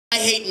I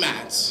hate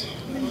maths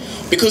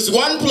because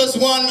 1 +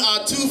 1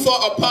 are too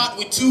far apart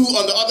with 2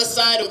 on the other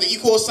side of the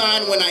equal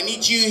sign when I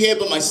need you here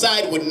by my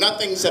side with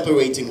nothing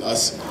separating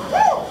us.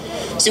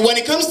 See, when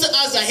it comes to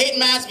us, I hate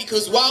maths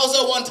because whilst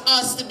I want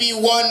us to be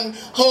one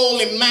whole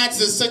in maths,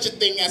 there's such a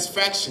thing as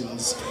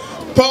fractions.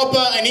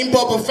 Proper and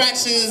improper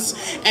fractions,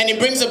 and it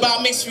brings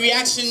about mixed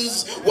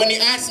reactions when you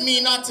ask me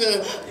not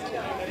to.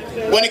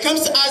 When it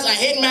comes to us, I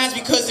hate maths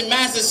because in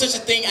maths there's such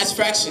a thing as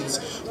fractions.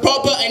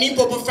 Proper and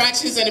improper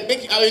fractions, and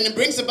it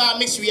brings about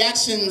mixed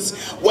reactions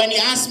when you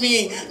ask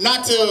me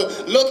not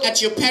to look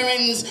at your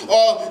parents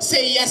or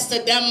say yes to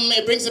them.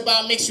 It brings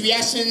about mixed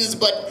reactions,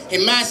 but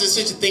in maths there's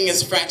such a thing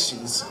as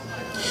fractions.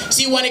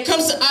 See, when it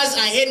comes to us,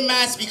 I hate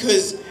maths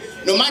because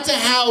no matter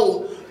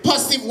how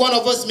positive one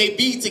of us may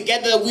be,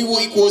 together we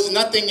will equals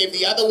nothing if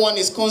the other one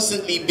is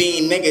constantly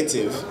being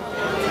negative.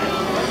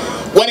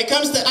 When it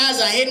comes to us,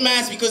 I hate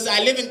maths because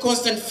I live in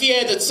constant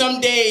fear that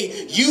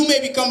someday you may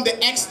become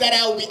the X that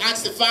I will be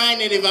asked to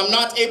find, and if I'm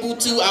not able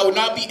to, I will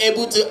not be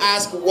able to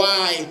ask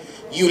why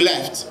you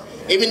left,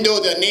 even though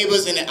they're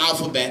neighbors in the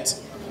alphabet.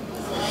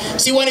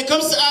 See, when it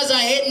comes to us, I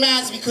hate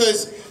maths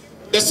because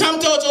the sum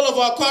total of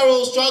our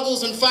quarrels,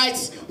 struggles, and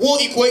fights will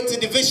equate to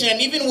division,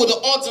 and even with the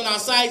odds on our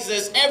sides,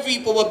 there's every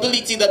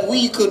probability that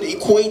we could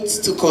equate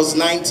to cos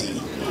 90.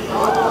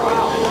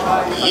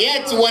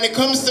 Yet, when it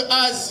comes to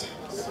us,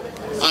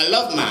 I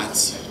love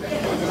maths.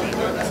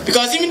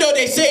 Because even though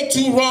they say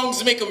 2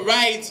 wrongs make a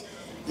right,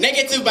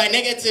 negative by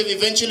negative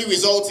eventually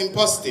results in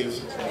positive.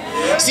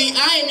 See,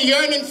 I am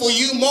yearning for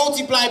you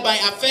multiplied by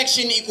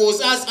affection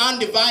equals us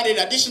undivided.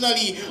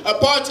 Additionally, a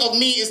part of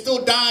me is still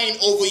dying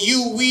over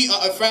you. We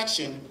are a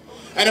fraction.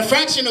 And a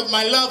fraction of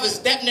my love is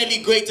definitely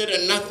greater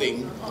than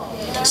nothing.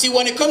 See,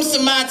 when it comes to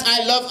maths,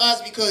 I love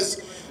us because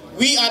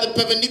we are the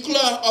perpendicular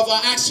of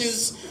our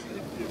actions.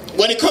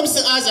 When it comes to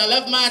us, I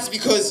love maths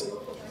because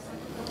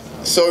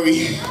When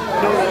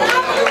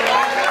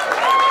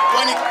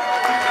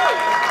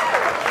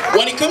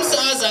it comes to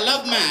us, I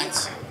love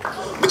maths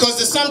because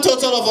the sum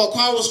total of our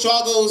quarrel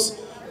struggles.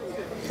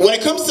 When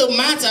it comes to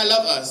maths, I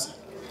love us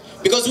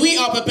because we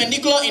are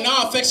perpendicular in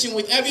our affection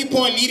with every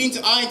point leading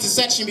to our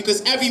intersection,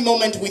 because every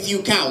moment with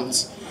you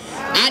counts,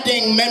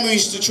 adding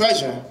memories to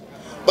treasure.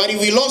 But if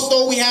we lost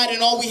all we had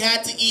and all we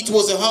had to eat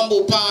was a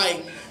humble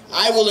pie,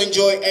 I will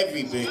enjoy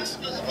every bit,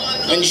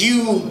 and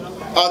you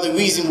are the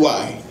reason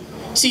why.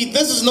 See,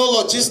 this is no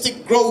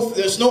logistic growth,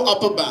 there's no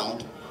upper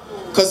bound,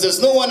 because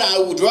there's no one I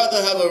would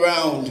rather have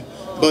around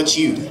but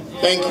you.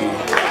 Thank you.